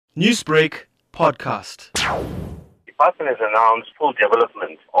Newsbreak Podcast. The department has announced full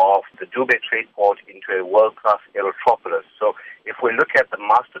development of the Durban Trade Port into a world-class aerotropolis. So if we look at the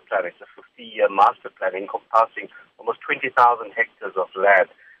master plan, it's a 50-year master plan encompassing almost 20,000 hectares of land.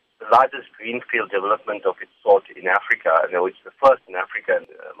 The largest greenfield development of its sort in Africa, and it's the first in Africa and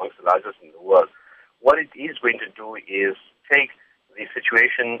amongst the largest in the world. What it is going to do is take the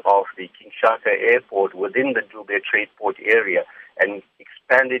situation of the King Shaka Airport within the Durban Trade Port area and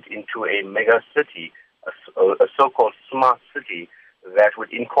expand it into a mega city, a so-called smart city that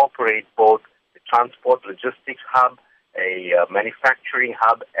would incorporate both the transport logistics hub, a manufacturing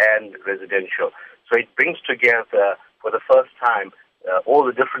hub, and residential. So it brings together, for the first time, all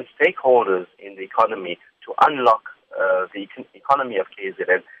the different stakeholders in the economy to unlock the economy of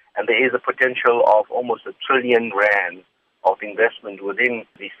KZN. And there is a potential of almost R1 trillion of investment within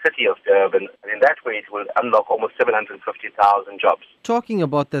the city of Durban. And in that way, it will unlock almost 750,000 jobs. Talking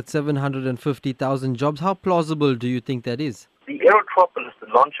about that 750,000 jobs, how plausible do you think that is? The Aerotropolis, the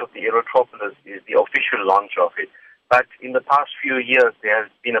launch of the Aerotropolis is the official launch of it. But in the past few years, there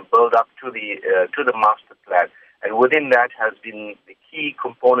has been a build-up to the master plan. And within that has been, the key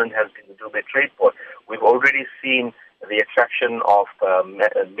component has been the Durban Trade Port. We've already seen the attraction of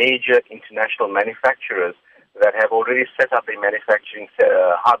major international manufacturers that have already set up a manufacturing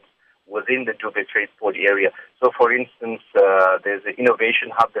hub within the Durban Trade Port area. So, for instance, there's an innovation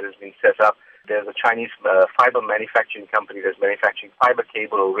hub that has been set up. There's a Chinese fiber manufacturing company that's manufacturing fiber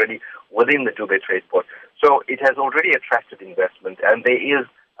cable already within the Durban Trade Port. So it has already attracted investment, and there is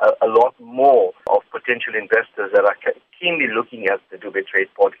a lot more of potential investors that are keenly looking at the Durban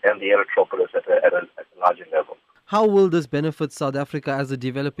Trade Port and the Aerotropolis at a larger level. How will this benefit South Africa as a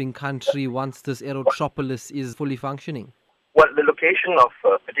developing country once this Aerotropolis is fully functioning? Well, the location of,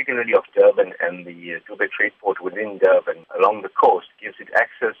 particularly of Durban and the Durban Trade Port within Durban along the coast gives it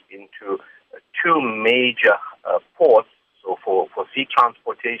access into two major ports. So for sea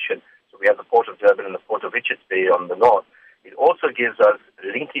transportation, so we have the Port of Durban and the Port of Richards Bay on the north. It also gives us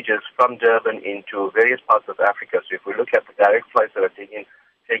linkages from Durban into various parts of Africa. So if we look at the direct flights that are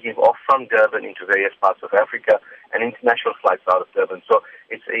taking off from Durban into various parts of Africa and international flights out of Durban. So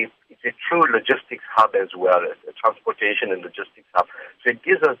it's a true logistics hub as well, a transportation and logistics hub. So it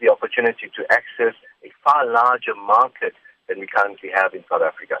gives us the opportunity to access a far larger market than we currently have in South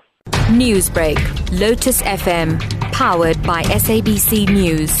Africa. Newsbreak, Lotus FM, powered by SABC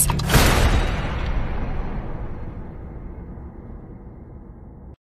News.